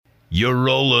You're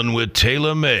rolling with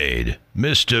TaylrMayd,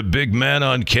 Mr. Big Man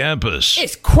on Campus.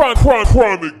 It's ChronicCast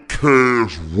Radio. Never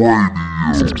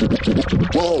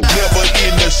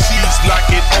in the sheets like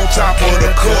it on top of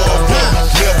the cover.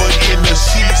 Never in the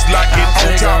sheets like it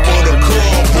on top of the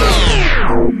cover.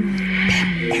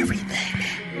 Everything.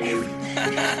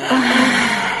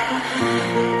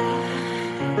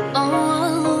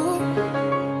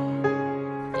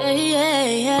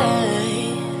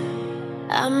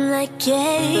 I'm like,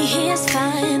 yeah, he's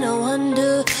fine. I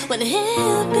wonder when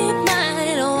he'll be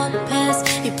mine. I want pass.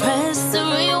 He pressed the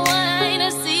rewind. I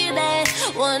see that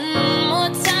one more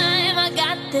time. I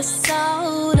got this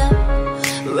sold up.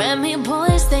 Remy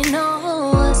boys, they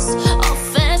know us. All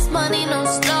fast money, no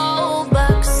slow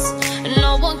bucks.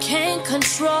 No one can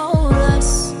control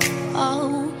us.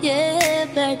 Oh, yeah,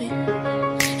 baby.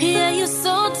 Yeah, you're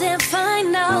so damn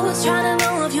fine now. Trying to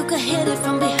know if you could hit it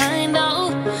from behind, oh.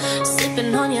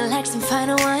 Sipping on your legs and find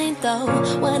a wine, though.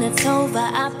 When it's over,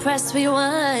 I press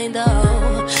rewind,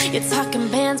 oh. You're talking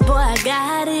bands, boy, I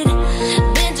got it.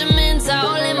 Benjamin's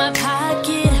all in my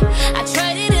pocket. I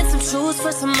traded in some shoes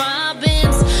for some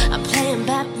Robins. I'm playing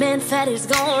Batman, Fetty's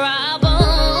gon' rob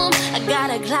 'em. I got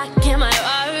a Glock in my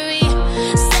Rari.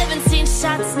 17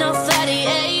 shots, no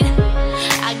 38.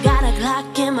 I got a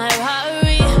Glock in my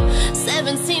Rari.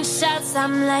 17 shots,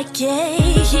 I'm like, yeah,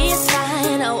 he's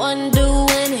fine. I wonder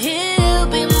when he'll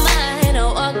be mine. I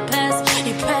walk past,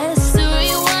 he pressed the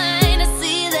rewind. I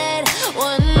see that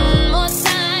one more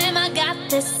time. I got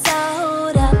this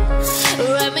sold up.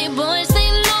 Remy boys, they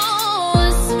know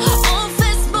us. All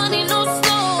fast money, no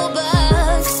slow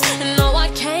bucks. No, I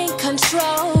can't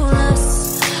control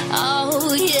us.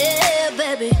 Oh, yeah,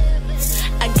 baby.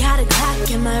 I got a Glock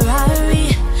in my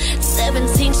Rari.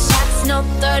 17 shots, no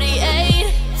 38.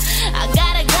 I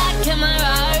got a Glock in my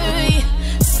Rari.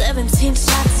 17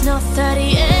 shots, no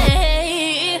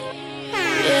 38.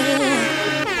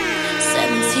 Yeah.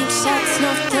 17 shots,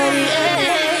 no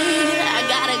 38. I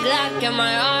got a Glock in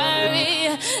my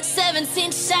Rari.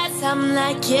 17 shots, I'm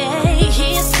like, yeah,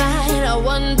 he's fine. I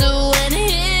wonder when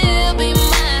he'll be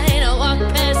mine. I walk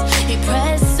past, he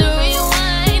pressed the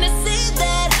rewind. I see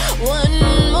that one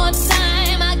more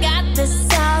time. I got this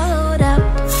sold up.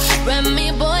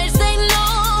 Remy boys, they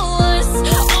know us.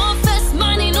 All fast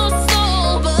money, no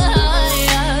sober.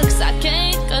 I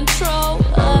can't control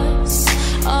us.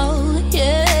 Oh,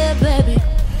 yeah, baby.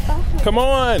 Come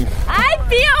on. I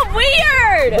feel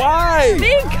weird. Why?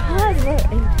 Because we're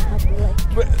in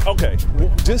public. Okay,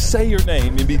 just say your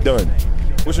name and be done.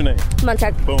 What's your name?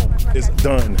 Montauk. Boom. It's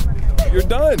done. You're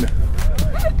done.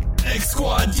 X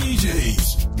Squad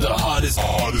DJs, the hottest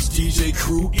DJ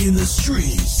crew in the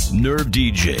streets. Nerve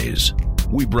DJs.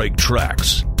 We break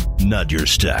tracks, not your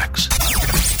stacks.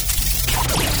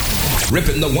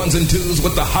 Ripping the ones and twos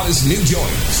with the hottest new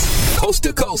joints. Coast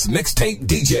to coast mixtape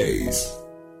DJs.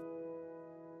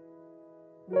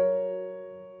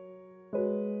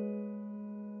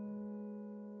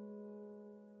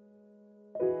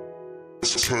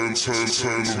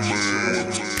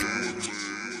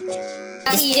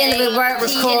 I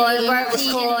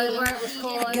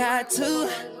got two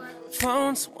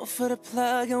phones, one for the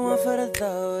plug and one for the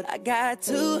load. I got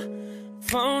two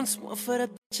phones, one for the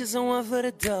bitches and one for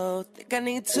the dough. Think I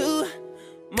need two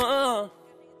more.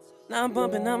 Now I'm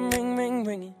bumping, I'm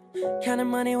ringing. Counting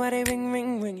money while they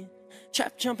ringing.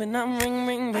 Trap jumping, I'm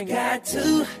ringing. I got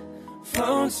two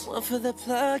phones, one for the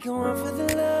plug and one for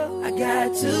the load. I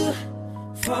got two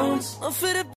phones, one for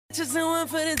the bitches and one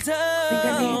for the dough. Think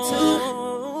I need two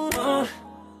more.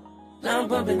 Now I'm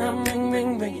bumping, I'm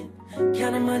ringing.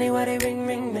 Counting money while they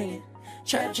ringing.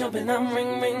 Trap jumping, I'm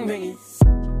ringing.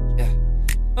 Yeah.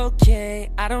 Okay,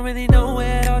 I don't really know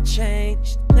where it all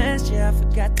changed. Last year I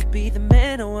forgot to be the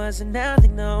man I was, and now they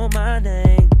know my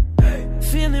name.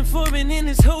 Feeling foreign in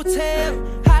this hotel.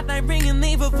 Hotline ringing,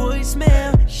 leave a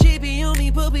voicemail. She be on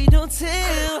me, but we don't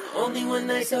tell. Only one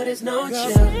night, so there's no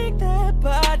chill. Take that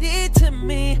body to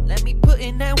me. Let me put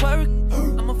in that work.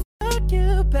 I'ma fuck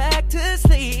you back to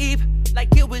sleep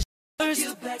like it was first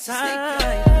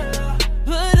time.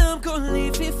 But I'm gonna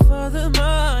leave before the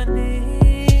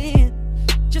morning.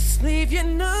 Just leave your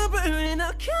number and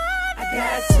I'll call. I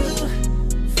got two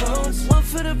phones, one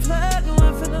for the plug and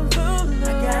one for the load.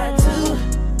 I got two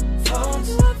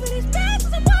phones, one for these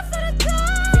bitches and one for the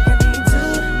dog. Think I need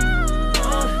two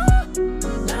more.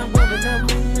 Now I'm bumping, I'm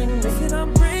ringing. Thinking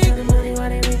I'm bringing the money while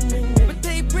they ring. But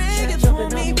they bring it for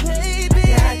me,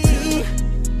 baby. I got two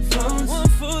phones, one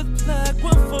for the plug,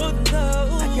 one for the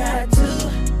load. I got two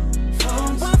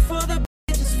phones, one for the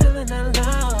bitches feeling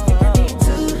alone. Think I need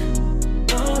two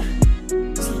more.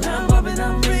 So now I'm bumping,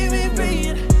 I'm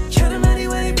ringing. Counting money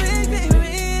while they ring.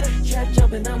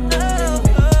 bumping, I'm ringing.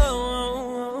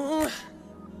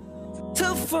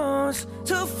 Two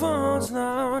phones,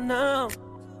 no, no.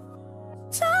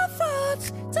 Two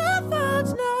phones,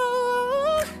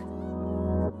 no.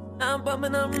 I'm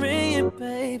bumping, I'm ringing,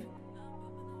 babe.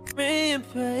 Ringing,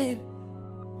 babe.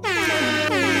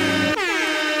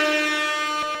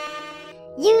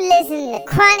 You listen to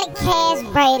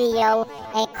ChronicCast Radio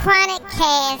at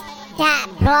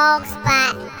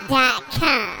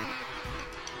ChronicCast.blogspot.com.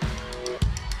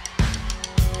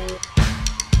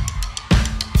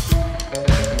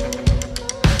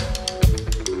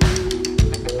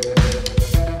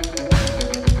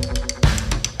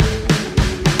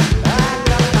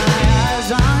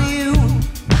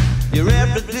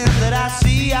 Everything that I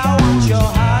see, I want your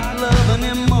heart, love, and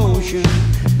emotion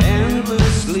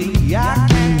endlessly. I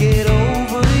can't get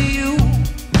over you.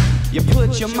 You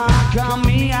put your mark on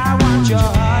me. I want your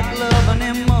heart, love, and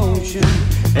emotion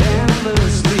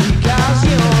endlessly. 'Cause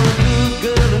you're a good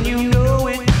girl and you know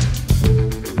it.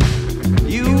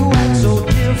 You act so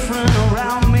different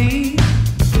around me.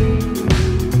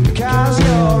 'Cause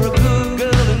you're a good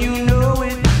girl and you know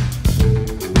it.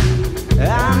 I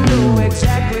know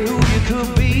exactly who you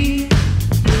could be.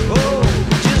 Oh,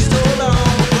 just hold on,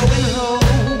 we're going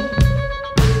home.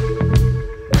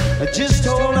 Just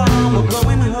hold on, we're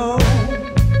going home.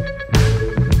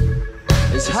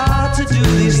 It's hard to do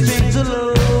these things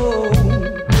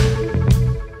alone.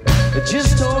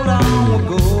 Just hold on, we're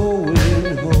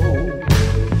going home.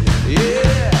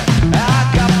 Yeah, I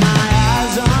got my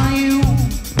eyes on you.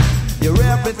 You're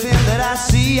everything that I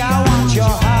see. I want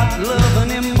your heart, love,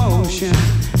 and emotion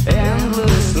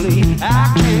endlessly. I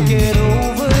can't get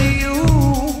over you.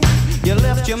 You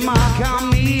left your mark on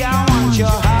me. I want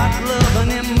your heart, love,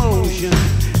 and emotion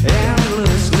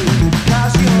endlessly.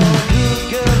 'Cause you're a good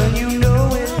girl and you know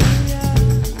it.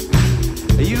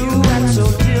 You act so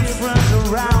different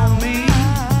around me.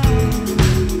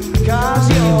 'Cause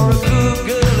you're a good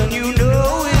girl and you know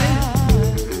it.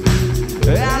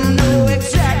 I know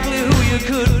exactly who you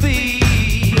could be.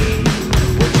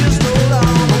 Well, just hold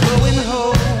on, we're going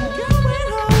home.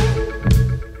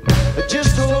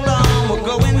 Just hold on, we're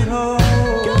going home.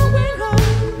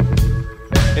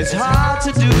 It's hard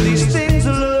to do these things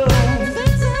alone.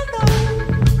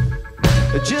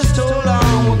 Just hold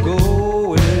on, we're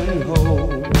going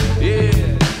home. Yeah.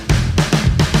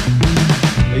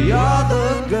 You're the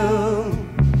girl,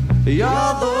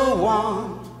 you're the one.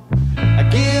 I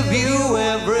give you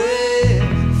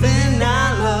everything I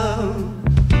love.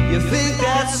 You think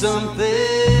that's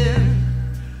something,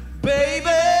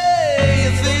 baby?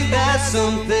 You think that's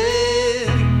something,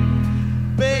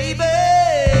 baby?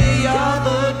 You're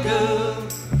the girl,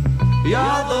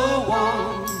 you're the one.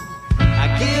 I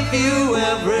give you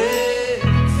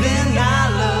everything I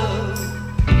love.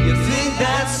 You think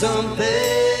that's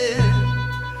something,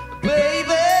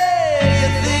 baby? You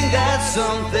think that's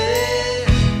something?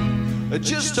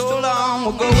 Just hold on,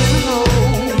 we're going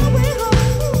home.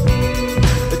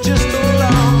 Just hold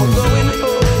on, we're going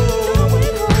home.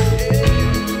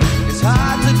 It's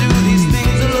hard to do these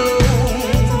things alone.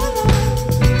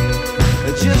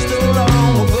 Just hold on,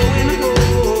 we're going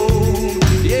home.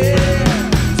 Yeah.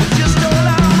 So just hold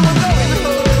on, we're going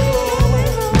home.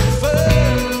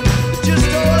 Fun. Just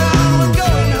hold on, we're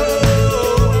going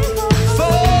home.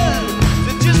 Fun.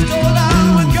 Just hold on,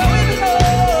 we're going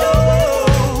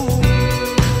home.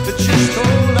 Just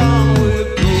hold on, we're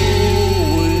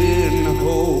going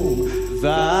home. I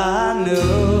know.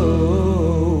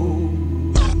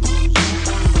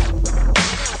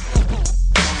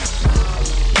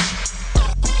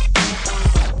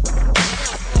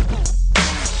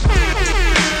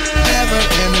 Never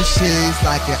in the sheets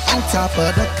like you're on top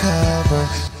of the cover.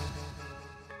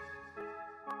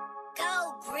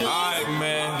 Alright,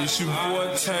 man, this your boy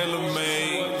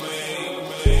TaylrMayd.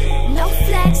 No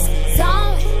flex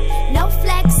zone, no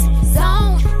flex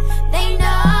zone. They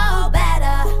know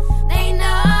better, they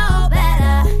know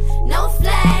better. No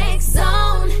flex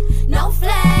zone, no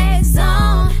flex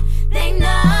zone. They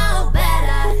know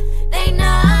better, they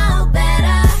know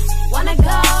better. Wanna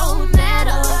gold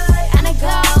medal and a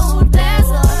gold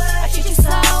bezel. I treat you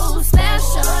so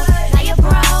special, now your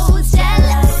bro's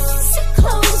jealous. Sit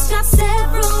close, got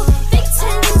several big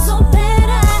tens or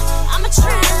better. I'm a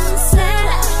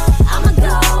trendsetter, I'm a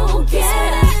gold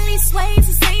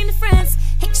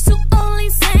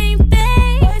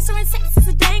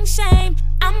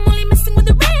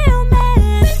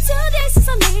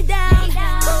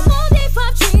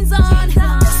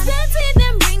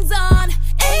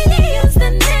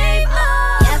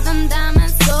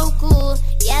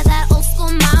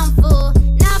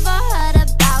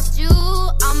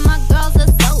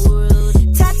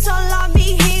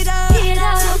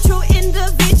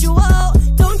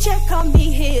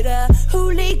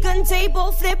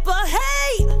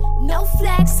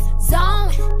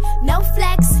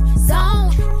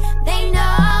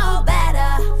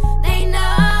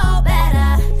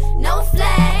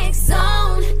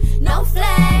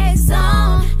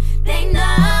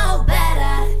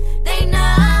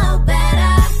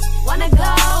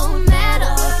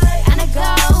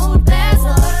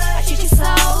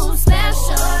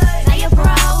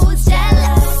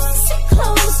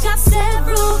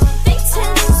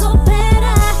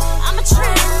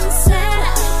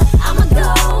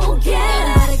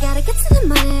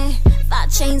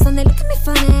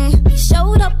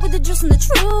trusting the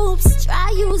troops.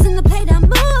 Try using the pay that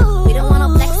move. We don't wanna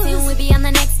flexing, we be on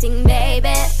the next thing, baby.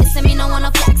 Listen, me no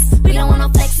wanna flex. We don't wanna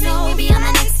flexing, we be on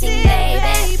the next thing,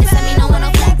 baby. Listen, me no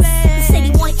wanna flex. He said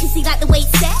he want kissy like the way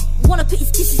it's set. Wanna put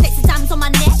his kisses next to diamonds on my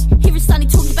neck. Hear his sonny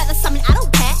talking about that's something I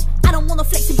don't care. I don't wanna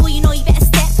flex, boy, you know you better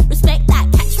step. Respect that,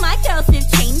 catch my girls with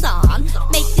chains on.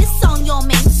 Make this song your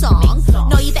main song.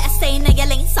 No, you better stay in your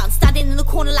lane, son. Standing in the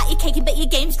corner like you're caking, but your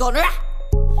game's gone.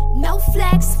 No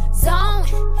flex zone,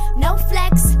 no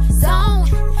flex zone.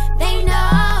 They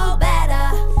know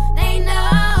better, they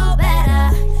know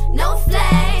better. No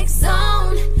flex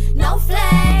zone, no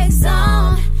flex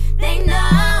zone. They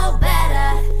know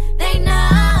better, they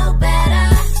know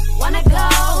better. Wanna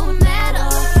go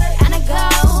metal and a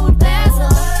gold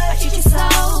bezel. I treat you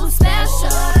so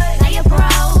special, now your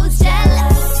bro's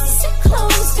jealous. Sick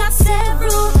clothes got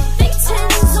several, think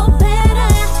tens or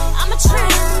better. I'm a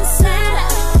trendsetter,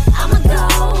 I'm a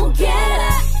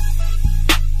go-getter.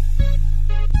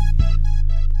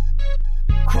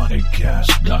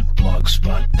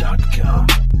 ChronicCast.blogspot.com.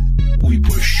 We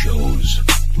push shows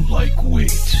like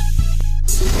weight.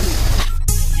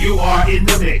 You are in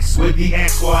the mix with the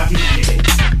XYD.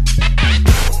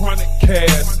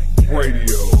 ChronicCast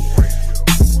Radio.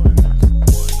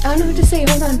 I don't know what to say.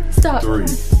 Hold on. Stop. 3.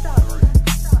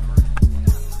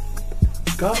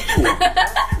 Go. I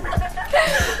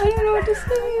don't know what to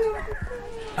say.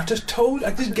 I just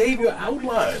gave you an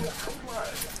outline.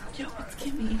 Yo, it's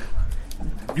Kimmy.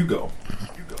 You go.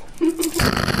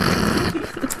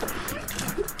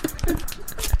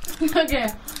 Okay.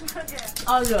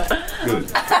 I'll do it. Good.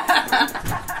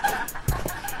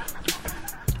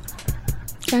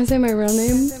 Can I say my real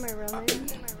name?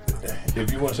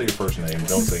 If you want to say your first name,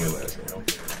 don't say your last name.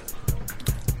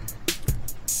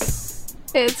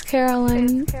 It's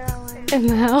Caroline in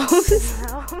the house.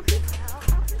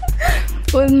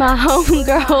 With my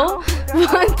homegirl,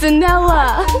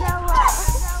 Fontenella.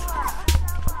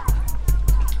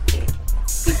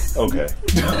 Okay.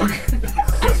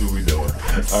 That's what we doing.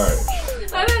 All right.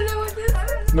 I don't know what this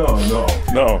is.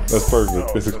 No. That's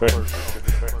perfect. This is perfect.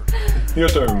 Your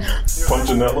turn.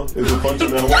 Fontenella? Is it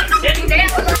Fontenella? Is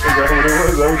that what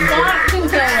it was?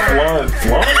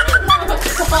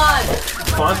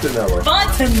 Fontenella.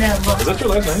 Fontenella. Is that your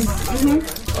last name?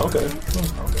 Mm-hmm. Okay.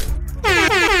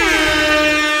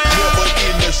 Never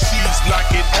in the sheets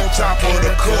like it on top of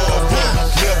the cover.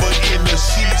 Never in the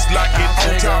sheets like it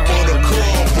on top of the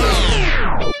cover.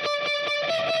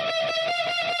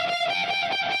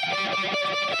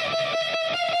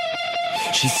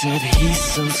 She said he's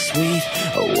so sweet,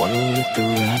 I wanna lick the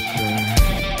rapper.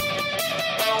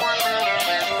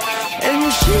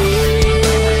 And she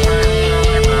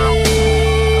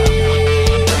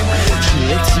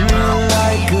licks me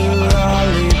like a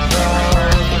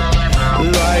lollipop,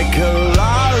 like a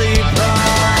lollipop.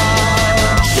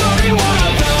 Shorty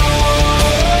wanna go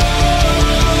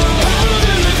out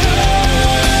in the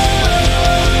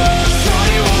club.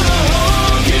 Shorty wanna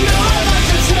hug, you know I like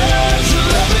to touch a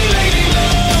lovely lady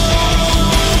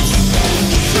loves.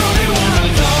 Shorty wanna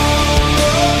go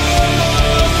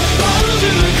bottles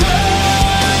in the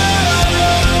club.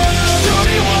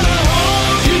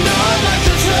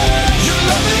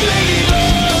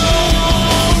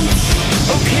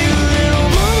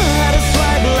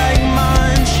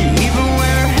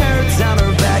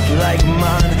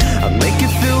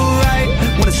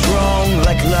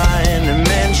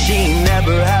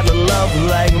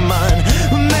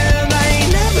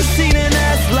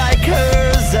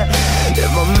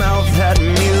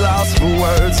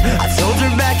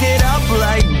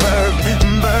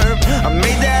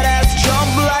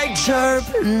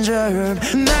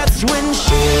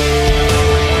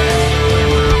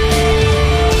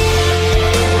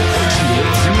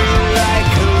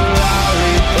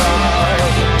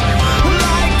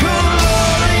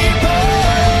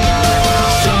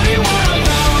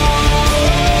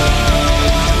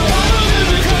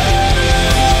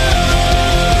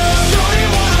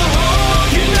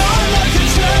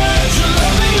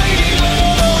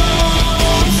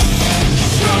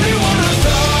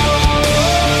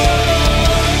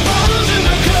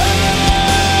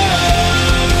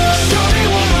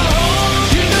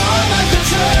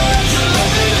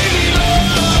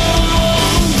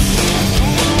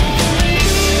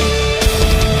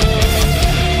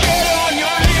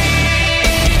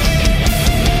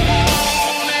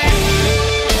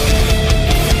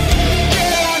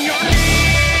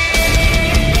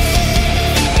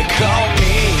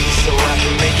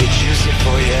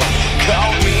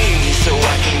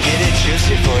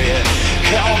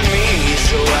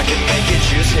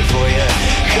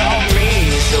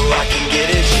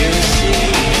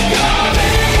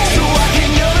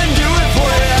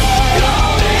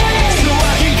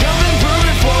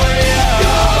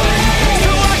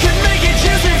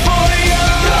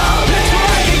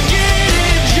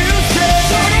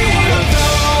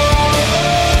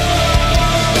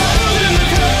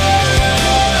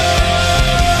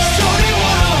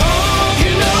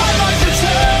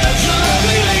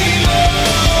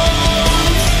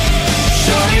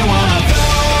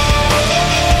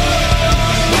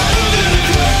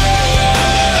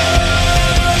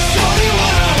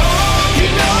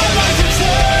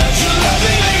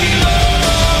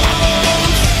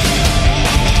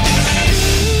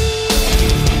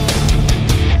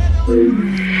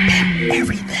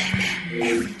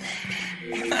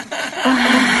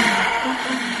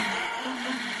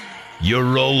 You're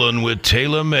rolling with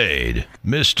TaylrMayd,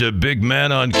 Mr. Big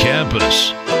Man on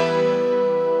Campus.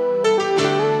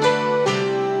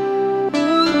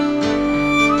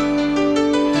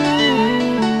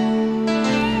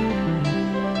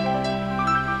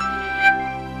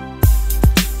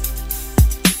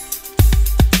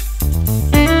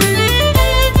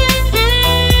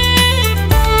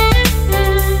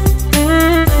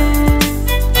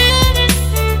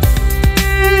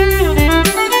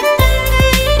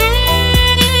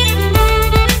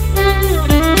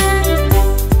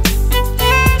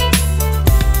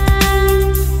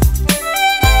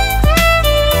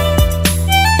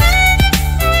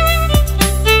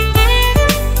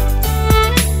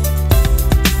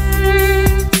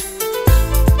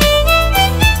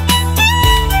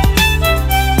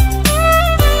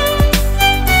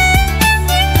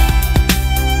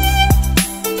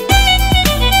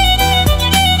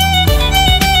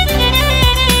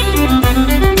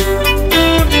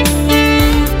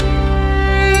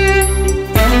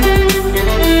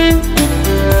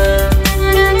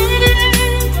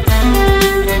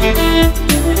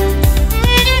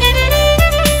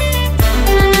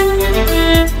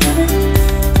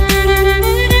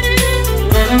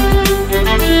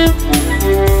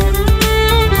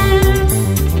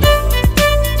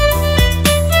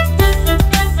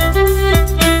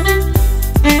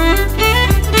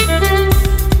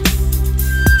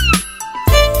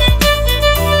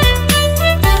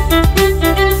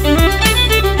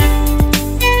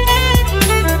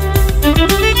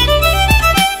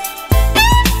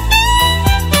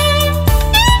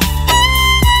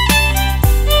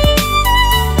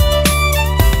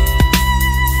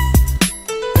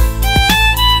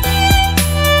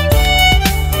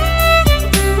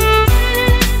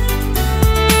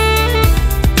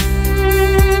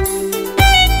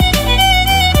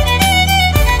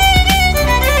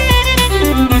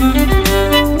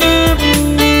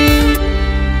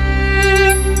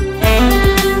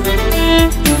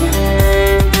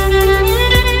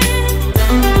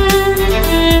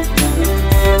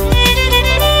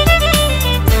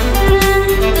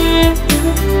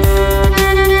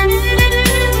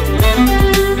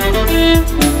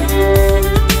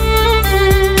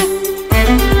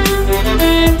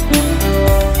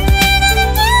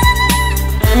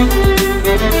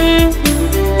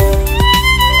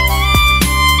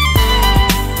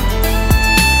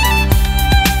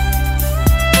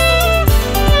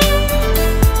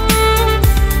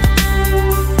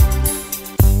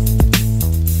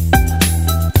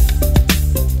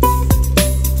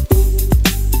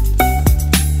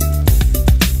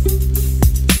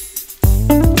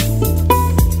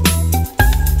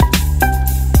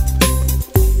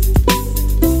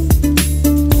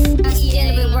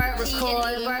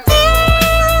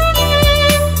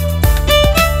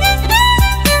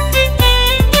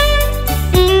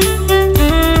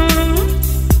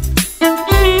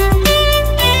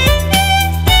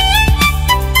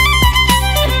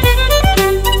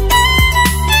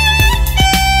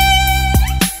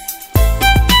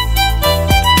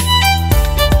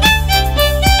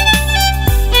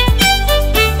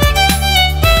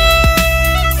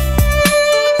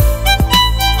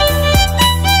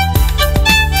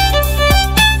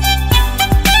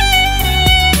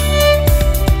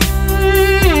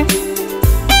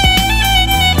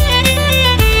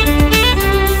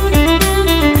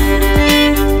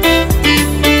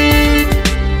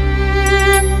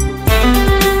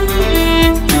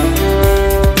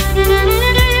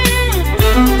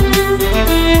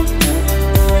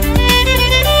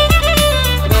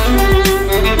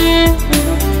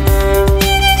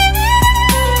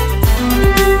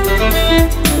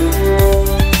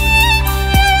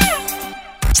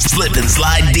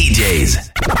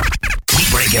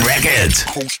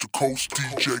 Coast to Coast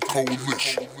DJ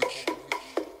Coalition.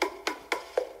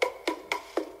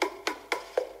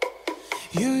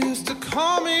 You used to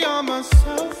call me on my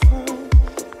cell phone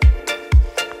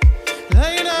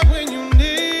late up when you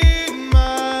need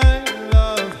my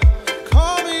love.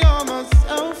 Call me on my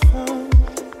cell phone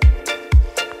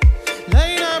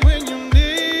late up when you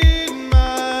need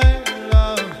my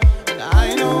love. And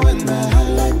I know when the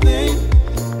hotline bling,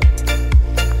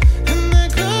 and they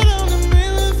could only be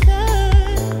with you.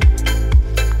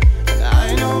 And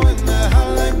I know when the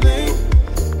hotline bling,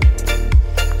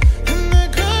 and they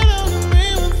could only be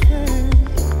with you.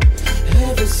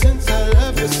 Ever since I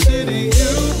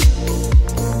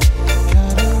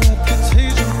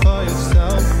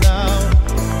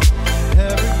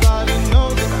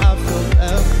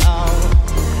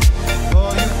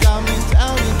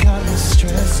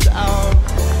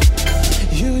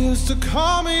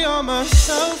call me on my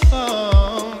cell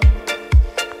phone.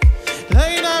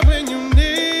 Late night when you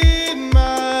need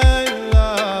my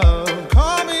love.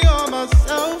 Call me on my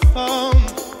cell phone.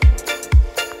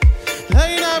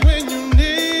 Late night when you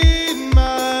need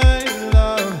my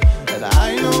love. And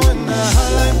I know when the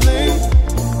hotline bling.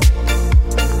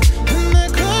 And they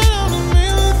call on me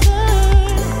with it.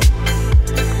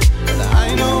 And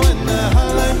I know when the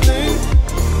hotline bling.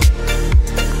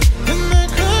 And they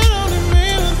call on me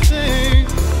with it.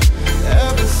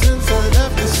 Ever since I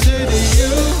left the city,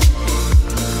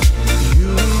 you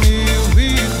and me, we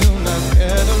do not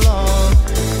get along.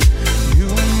 You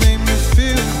made me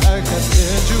feel like I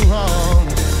did you wrong.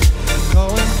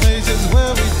 Going places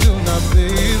where we do not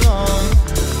belong.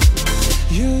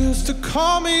 You used to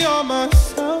call me on my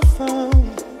cell phone.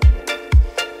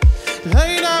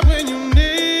 Late night when you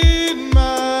need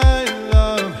my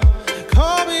love.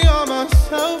 Call me on my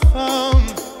cell phone.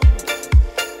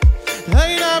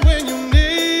 Late night when you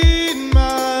need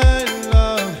my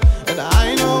love. And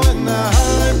I know when the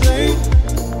hotline bling.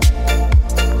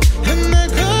 And they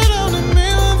could only me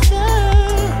with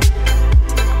it.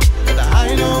 And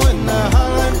I know when the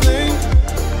hotline bling.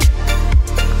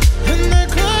 And they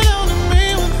could only me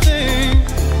with it.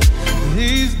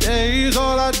 These days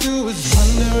all I do is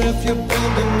wonder if you're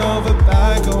bending over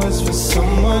bag or it's for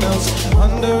someone else.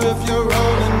 Wonder if you're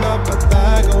rolling up a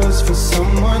bag or it's for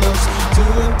someone else.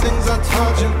 Doing things I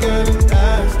taught you, getting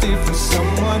nasty for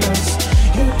someone else.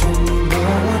 You don't need no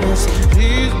one else.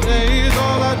 These days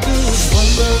all I do is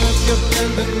wonder if you're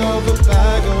bending over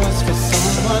bag or it's for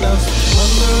someone else.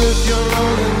 Wonder if you're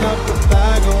rolling up a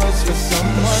bag or it's for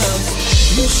someone else.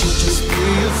 You should just be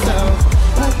yourself,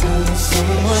 like I'm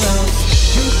someone else.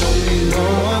 You don't need no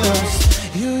one else.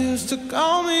 You used to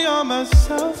call me on my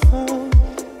cell phone.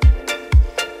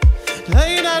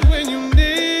 Late night when you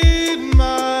need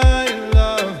my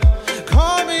love.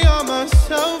 Call me on my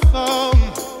cell phone.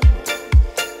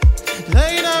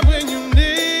 Late night when you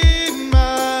need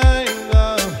my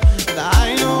love. And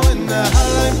I know when the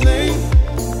hotline bling.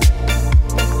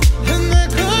 And they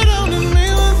could only me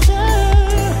with it.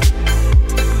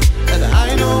 And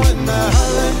I know when the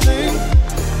hotline bling.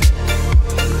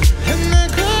 And they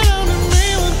could only me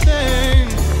with it.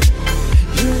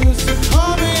 You used to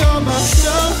call me on my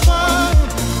cell phone.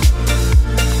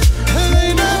 And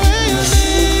late night when you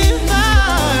need my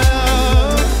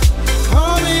love.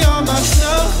 Call me on my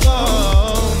cell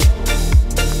phone.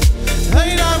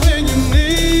 Late night when you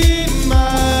need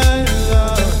my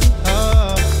love.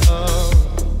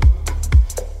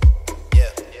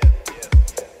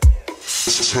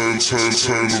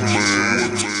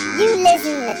 TaylrMayd. You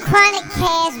listen to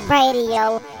ChronicCast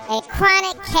Radio at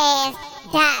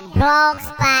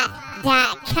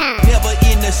ChronicCast.blogspot.com. Never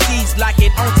in the sheets like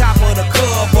it on top of the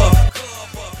cover.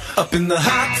 Up in the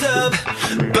hot tub,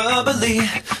 bubbly,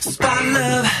 spot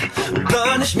love,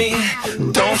 punish me,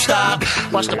 don't stop.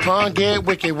 Watch the pun get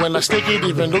wicked when I stick it,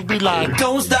 even look be like.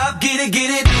 Don't stop, get it, I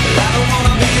don't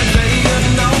wanna be a player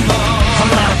no more. I'm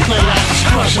not a player, I just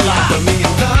crush a lot. A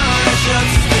million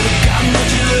push-ups, got what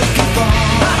you're looking for.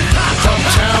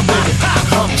 Uptown, baby,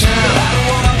 uptown. I don't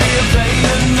wanna be a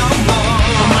player no more.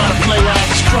 I'm not a player, I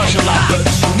just crush a lot. But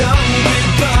you know, big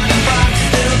burning box,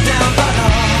 still down by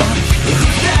all.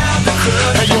 Who's down the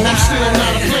crust? Hey yo, I'm still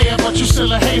not a player, but you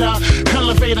still a hater.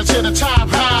 Elevator to the top,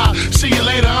 high. See you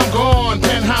later, I'm gone.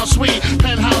 Penthouse suite,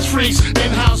 penthouse freaks,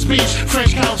 in-house beach,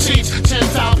 French couch seats,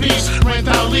 10,000 piece, rent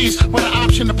out lease with an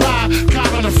option to buy.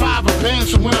 Cop on the 5 of Benz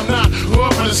from when I'm not.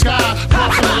 Up in the sky,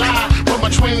 off in the lie. With my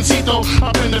twincito,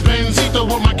 up in the Benzito.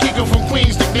 With my Kiko from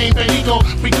Queens, nickname Benito.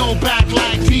 We go back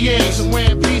like PAs and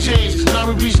wear PJs. Now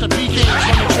we reach the PKs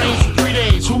on the train for 3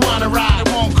 days. Who wanna ride?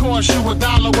 It won't cost you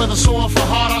 $1 with a sword for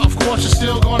harder. Of course, you're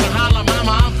still gonna holler,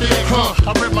 mama, I'm big. I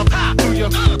rip my pop through your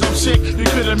I'm sick. You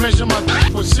couldn't measure my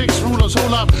with 6 rulers.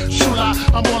 Hold up, shoot out.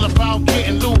 I'm all about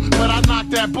getting loot, but I knock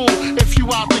that bull if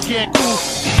you out to get cool. I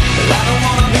don't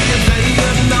wanna be a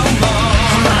player no more.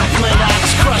 I'm not a player, I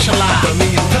just crush a lot. A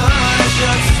million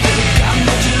push-ups, got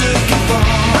what you're looking for.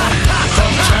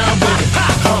 Uptown, baby,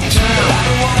 uptown. I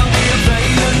don't wanna be a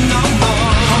player no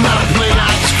more. I'm not a player,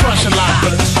 I just crush a lot.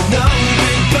 But you know,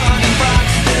 big burning box,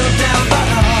 still down by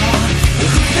all.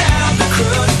 Who's down the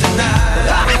crust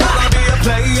tonight? I don't wanna be a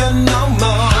player no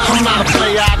more. I'm not a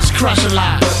player, I just crush a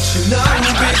lot. But you know,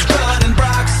 big burning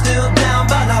box, still down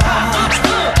by all.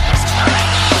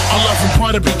 I love from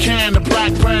Puerto Rican to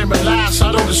Blackberry Molasses.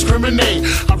 I don't discriminate.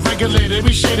 I regulate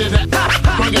every shade of that.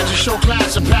 Bring it to show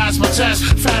class and pass my test.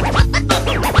 Fat,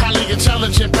 highly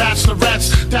intelligent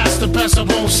bachelorettes. That's the best, I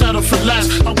won't settle for less.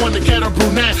 I want to get a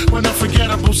brunette with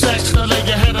unforgettable sex. Now lay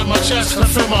your head on my chest and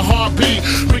feel my heartbeat.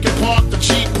 We can park the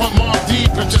Jeep, pump more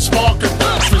deep and just spark it.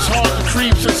 It's hard to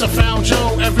creep since I found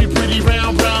Joe. Every pretty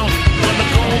round brown. Gonna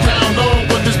go down low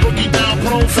with this boogie down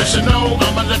professional.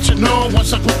 I'ma let you know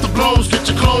once I put the blows. Get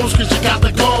your clothes, cause you got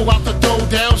to go out the door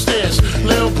downstairs.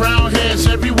 Little brown hairs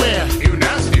everywhere. You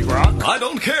nasty, Brock. I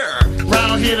don't care.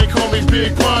 Round here they call me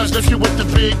Big Buns. If you with the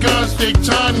big guns, big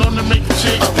time, known to make the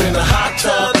chicks up in the hot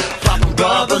tub. Poppin'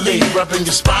 bubbly, rubbing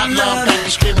your spot, love. Got you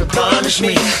screaming, punish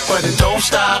me, but it don't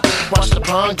stop. Watch the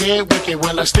pun get wicked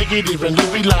when I stick it. Even you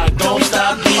be like, don't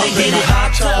stop. Get it, get it,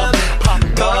 hot tub.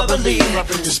 Poppin' bubbly,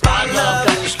 rubbing your spot, love.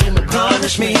 Got you screaming,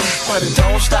 punish me, but it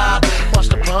don't stop. Watch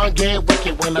the pun get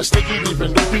wicked when I stick it.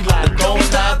 Even you be like, don't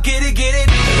stop. Get it, get it.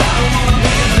 I don't wanna be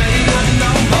a player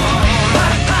no more.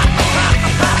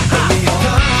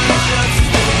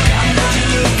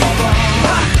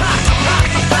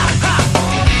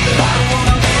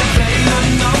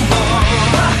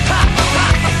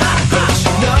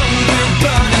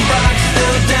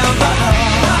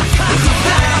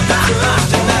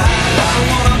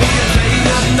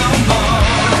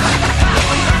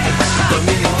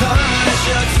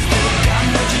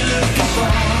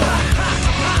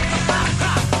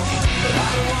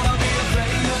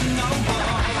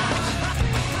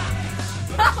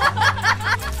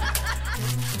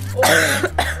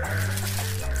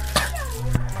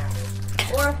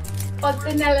 Or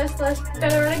Fontenella /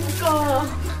 Federico.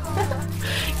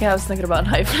 Yeah, I was thinking about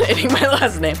hyphenating my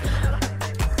last name.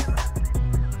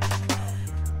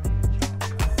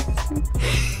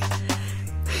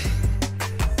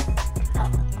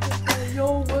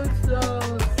 Yo, what's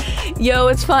up? Yo,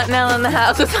 it's Fontenella in the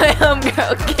house with my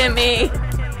homegirl, Kimmy.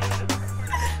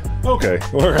 Okay,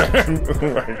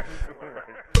 alright.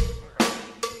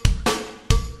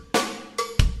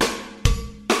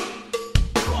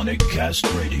 ChronicCast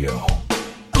Radio,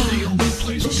 the only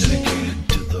place dedicated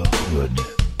to the hood.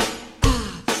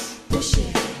 Push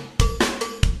it.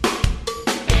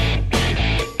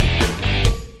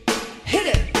 Hit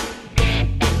it.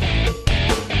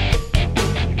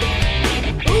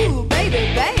 Ooh, baby,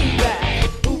 baby.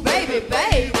 Ooh, baby,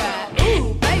 baby.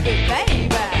 Ooh, baby,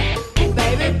 baby. Ooh,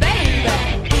 baby, baby.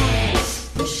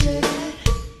 Push it.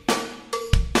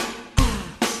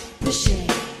 Push it.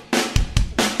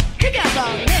 Kick out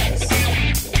on this.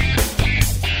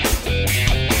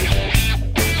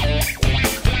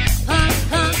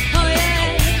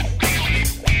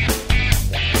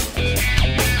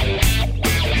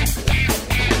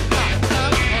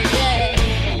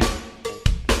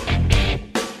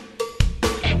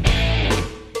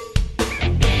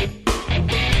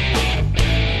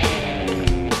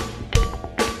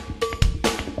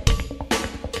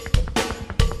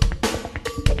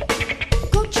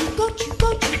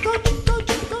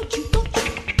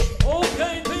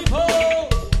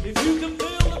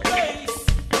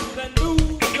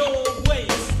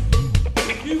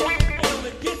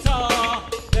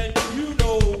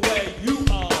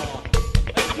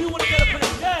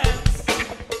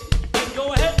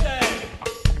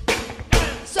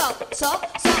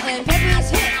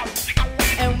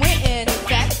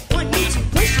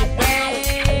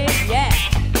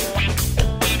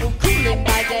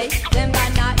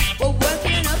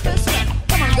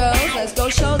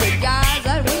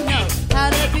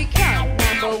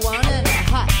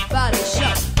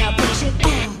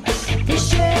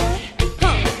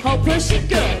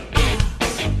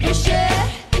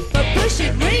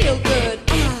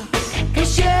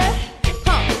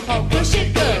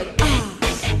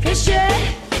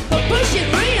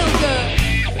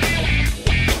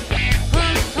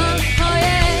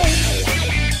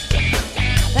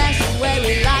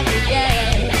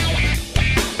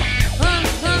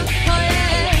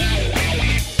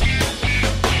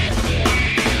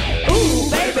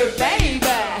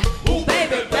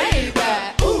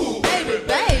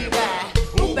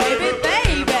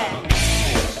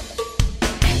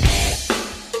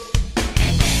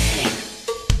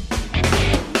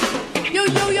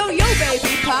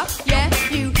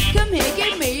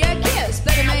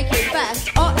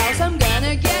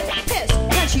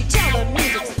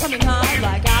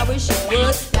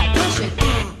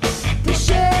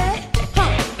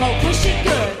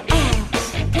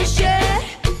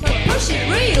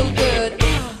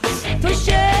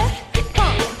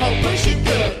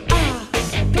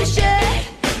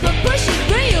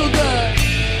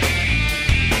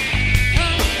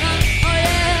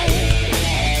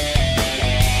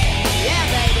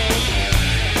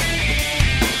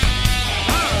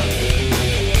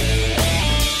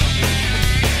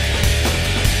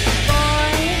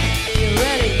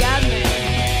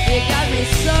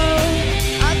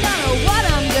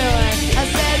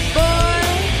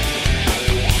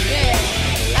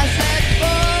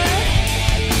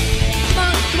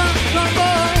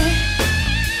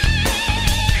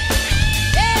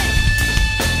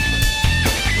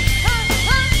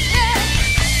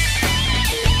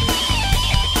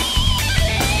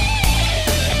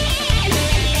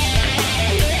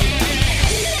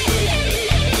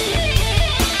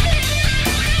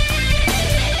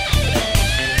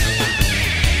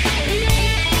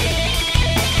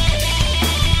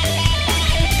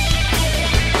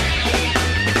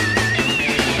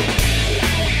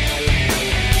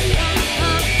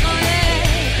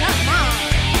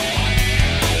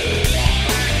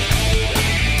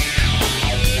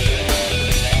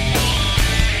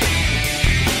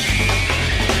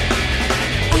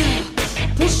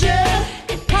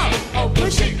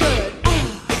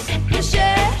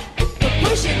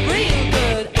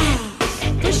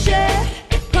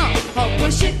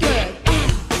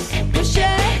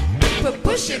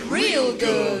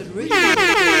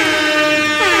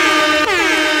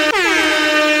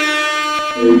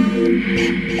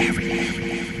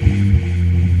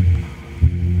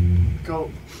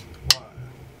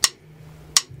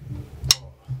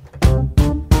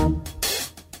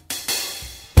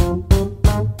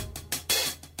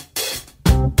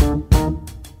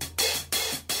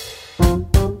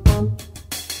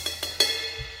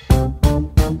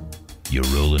 You're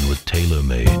rolling with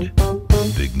TaylrMayd,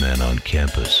 big man on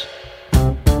campus.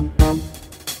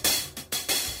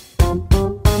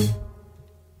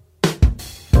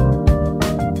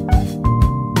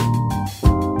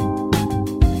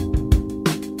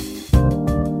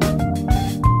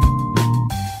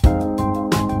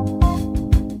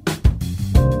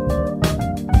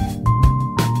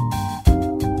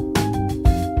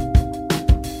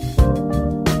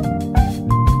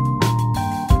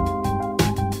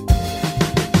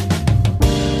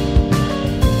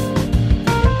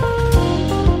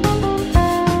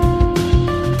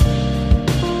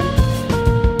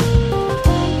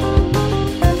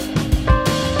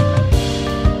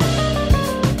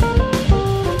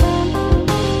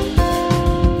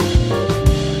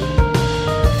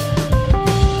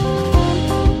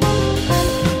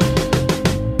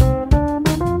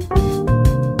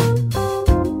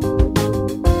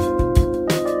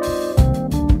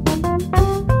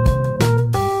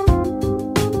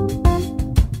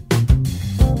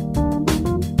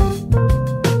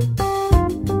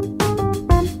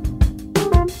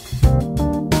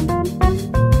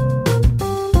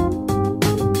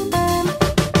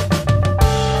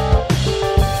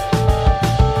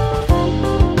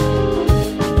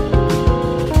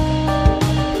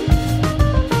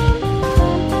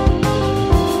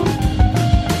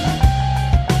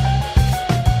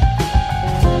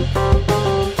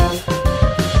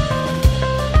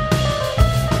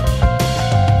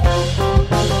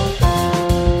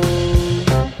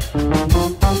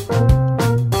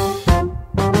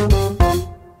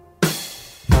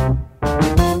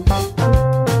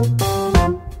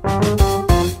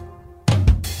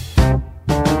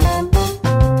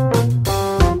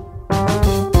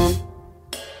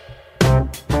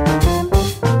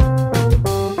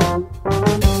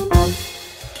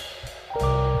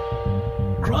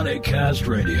 ChronicCast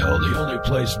Radio, the only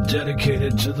place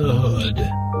dedicated to the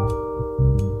hood.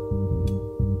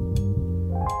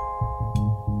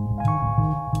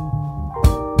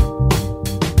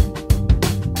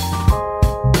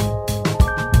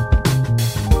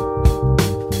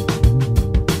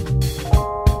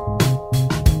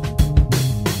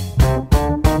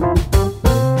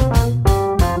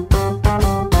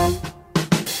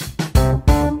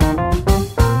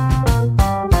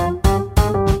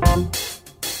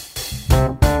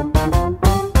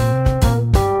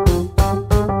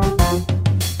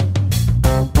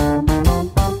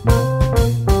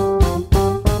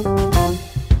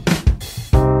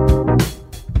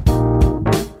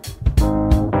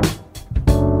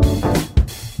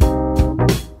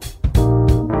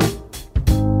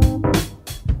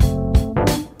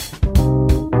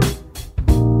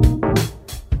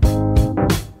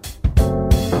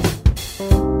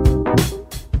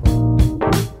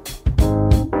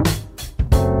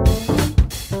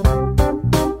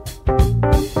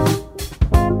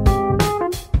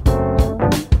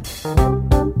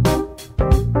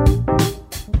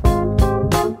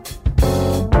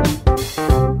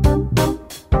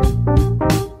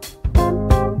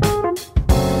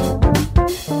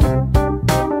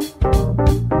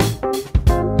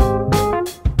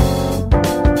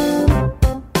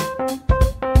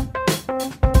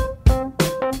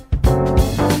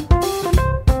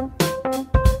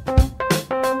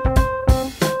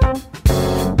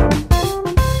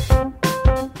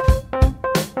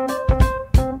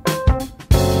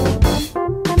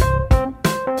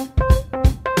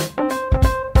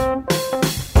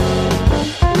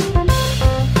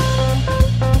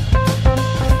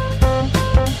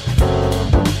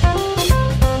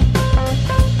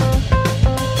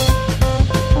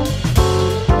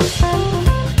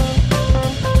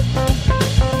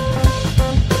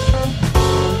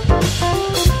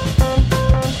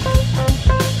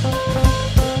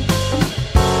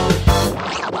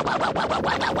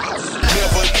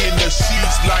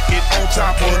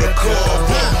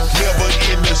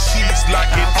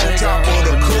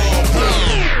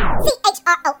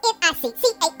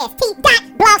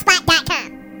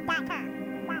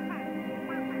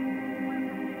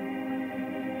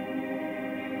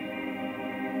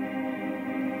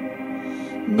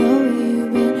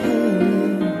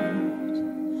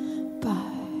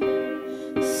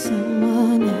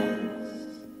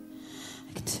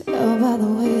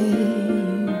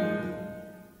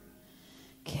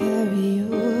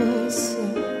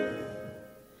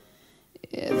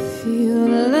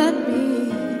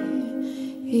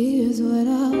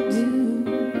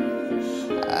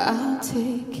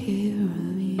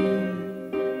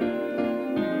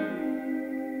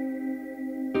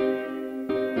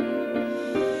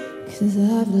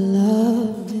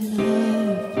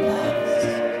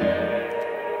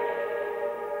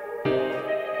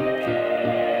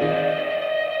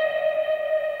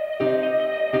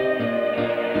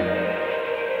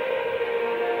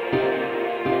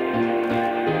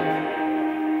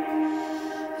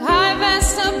 I've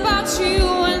asked about you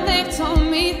and they've told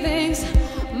me things.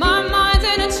 My mind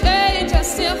didn't change, I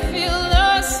still feel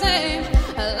the same.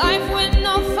 A life with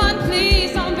no fun,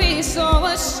 please don't be so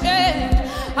ashamed.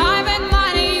 I've had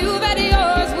mine and you've had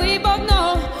yours, we both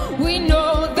know. We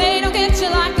know they don't get you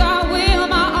like I will.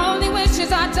 My only wish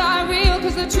is I die real,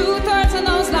 cause the truth hurts and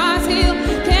those lies heal.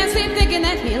 Can't sleep thinking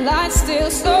that he lies still.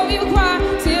 So you cry,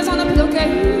 tears on the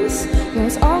pillowcase.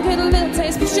 Yours all get a little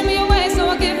taste, pushing me away so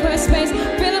I give her space.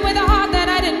 Filling with a heart that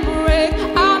I didn't break.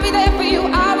 I'll be there for you,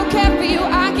 I will care for you.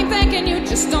 I keep thinking you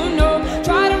just don't know.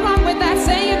 Try to run with that,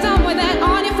 say you're done with that.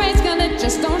 On your face, girl, it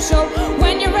just don't show.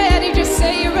 When you're ready, just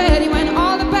say you're ready. When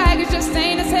all the baggage just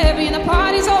ain't as heavy and the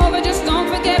party's over, just don't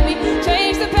forget me.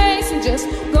 Change the pace and just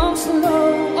go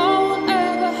slow. Won't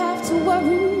ever have to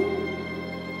worry.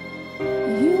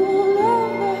 You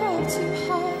won't ever have to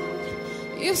hide.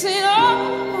 You've seen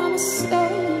all my mistakes,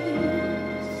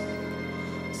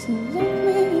 so look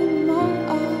me in my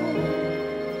eyes.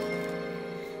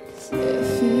 'Cause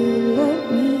if you let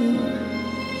me,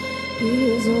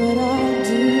 here's what I'll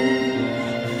do.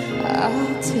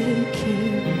 I'll take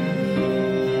care of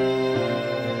you.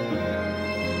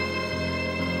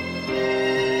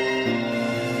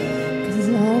 'Cause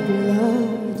I've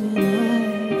loved and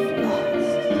I've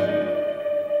lost.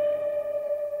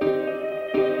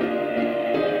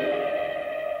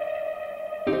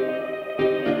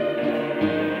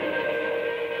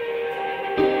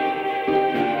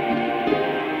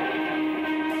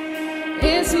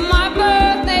 It's my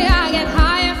birthday, I get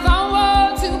high if I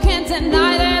want to. Can't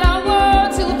deny that I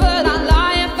want to, but I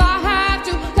lie if I have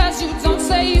to. 'Cause you don't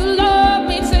say you love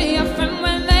me to your friend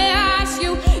when they ask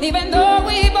you. Even though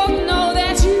we both know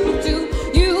that you do,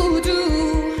 you do.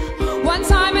 One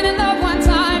time in love, one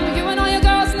time. You and all your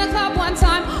girls in the club one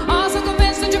time. Also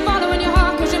convinced that you're following your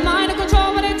heart, 'cause your mind will control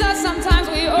what it does sometimes.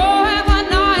 We all have our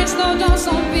nights, no,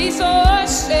 don't be so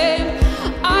ashamed.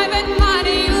 I've had mine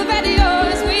and you've had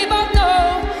yours, we both know.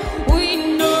 We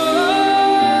know.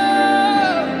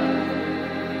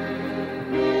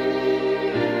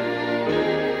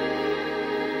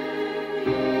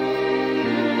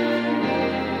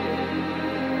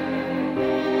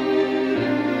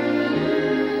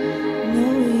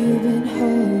 Know you've been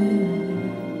hurt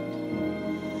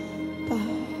by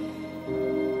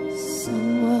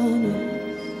someone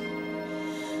else.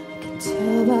 I can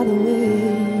tell by the way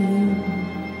you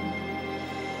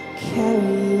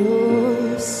carry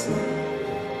yourself.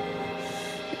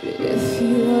 If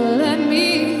you let me,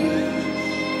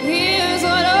 here's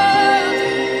what I'll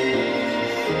do.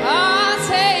 I'll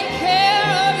take care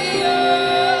of you.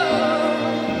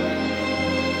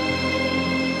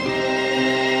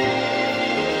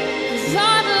 'Cause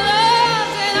I'm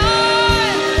loved and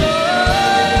I'm loved.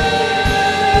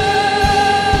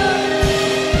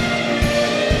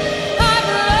 I'm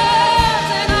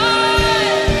loved and I'm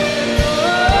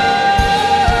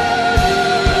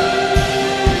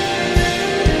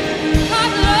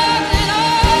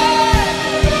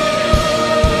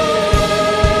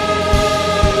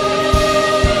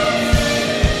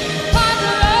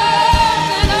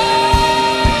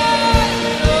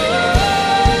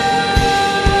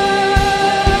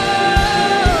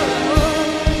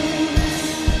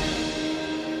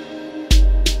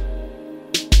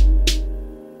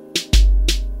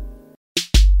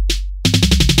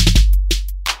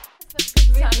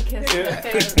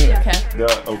Okay. Yeah,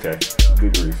 okay.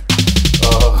 Good grief.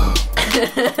 What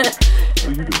are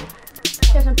you doing?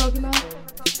 Catching Pokemon.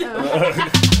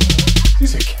 She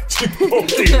said catching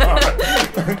Pokemon.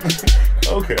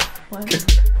 Okay.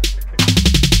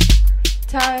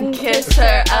 Tongue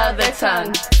Kisser of the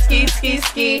tongue. Ski, ski,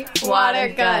 ski, water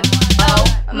gun. Oh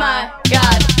my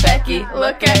god, Becky,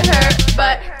 look at her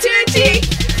butt. Tucci!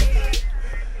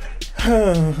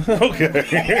 Okay.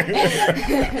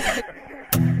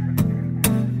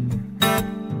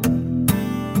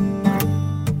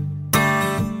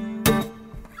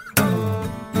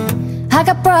 I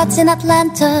got broads in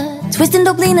Atlanta, twisting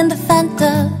the Bling and the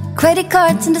Fanta, credit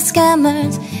cards and the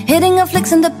scammers, hitting a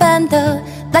flicks in the Panda,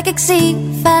 Black XC,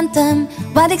 Phantom,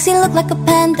 White XC look like a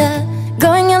panda,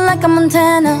 going in like a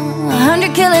Montana,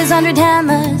 100 killers, 100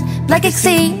 hammers, Black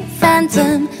XC,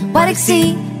 Phantom, White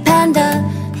XC, Panda,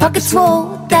 pockets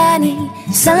swole, Danny,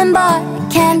 selling bar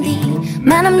candy,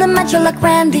 man I'm the metro like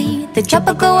Randy, the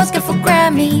chopper go Oscar for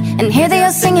Grammy, and here they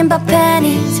are singing about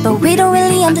pennies, but we don't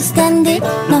really understand it,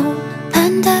 no.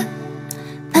 Panda,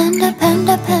 panda,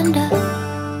 panda, panda,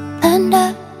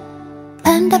 panda,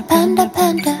 panda, panda,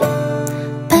 panda,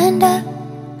 panda,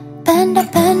 panda,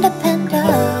 panda, panda.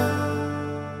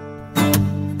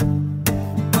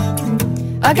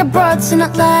 I got broads in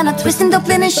Atlanta, twisting dope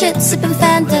and shit, sipping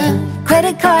Fanta.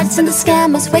 Credit cards and the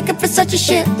scammers, wake up for such a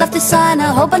shit. Love designer,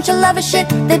 whole bunch of lavish shit.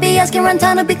 They be asking run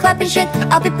town to be clapping shit.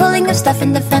 I'll be pulling up stuff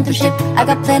in the Phantom ship. I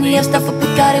got plenty of stuff with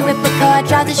Bugatti, with the car, I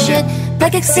drive this shit.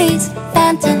 Black exceeds,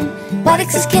 Phantom.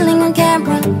 Wadix is killing on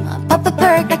camera. Pop a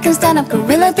perk, I can stand up.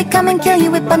 Gorilla, they come and kill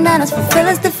you with bananas. For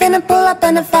fillers, they finna pull up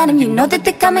in the Phantom. You know that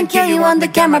they come and kill you on the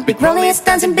camera. Big rolling is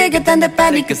dancing bigger than the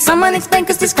Panda. Cause someone explain,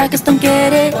 cause these crackers don't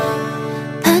get it.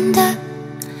 Panda,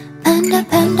 panda,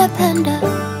 panda, panda.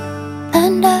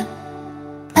 Panda,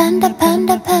 panda,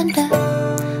 panda, panda.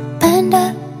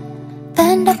 Panda,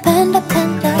 panda, panda,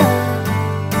 panda.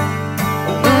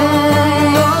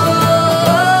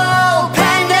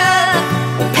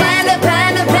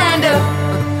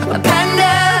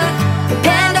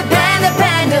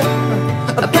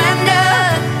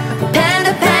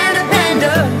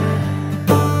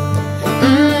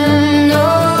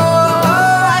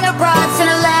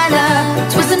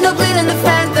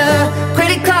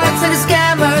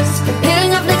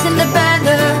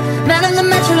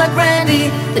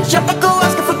 The chopper go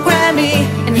asking for Grammy,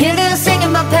 and here they're singing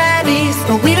about patties,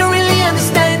 but we don't really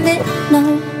understand it.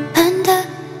 No, panda,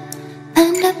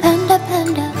 panda, panda,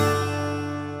 panda.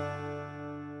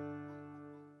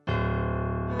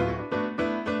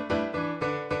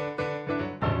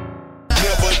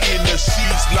 Never in the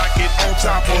sheets like it on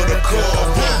top of the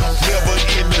cover. Never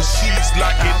in the sheets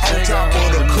like it on top of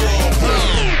the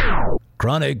cover.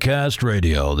 ChronicCast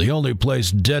Radio, the only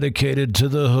place dedicated to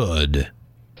the hood.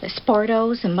 The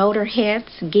sportos and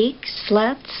motorheads, geeks,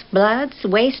 sluts, bloods,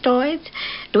 wastoids,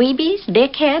 dweebies,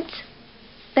 dickheads,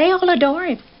 they all adore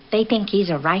him. They think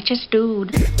he's a righteous dude.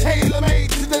 TaylrMayd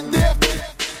to the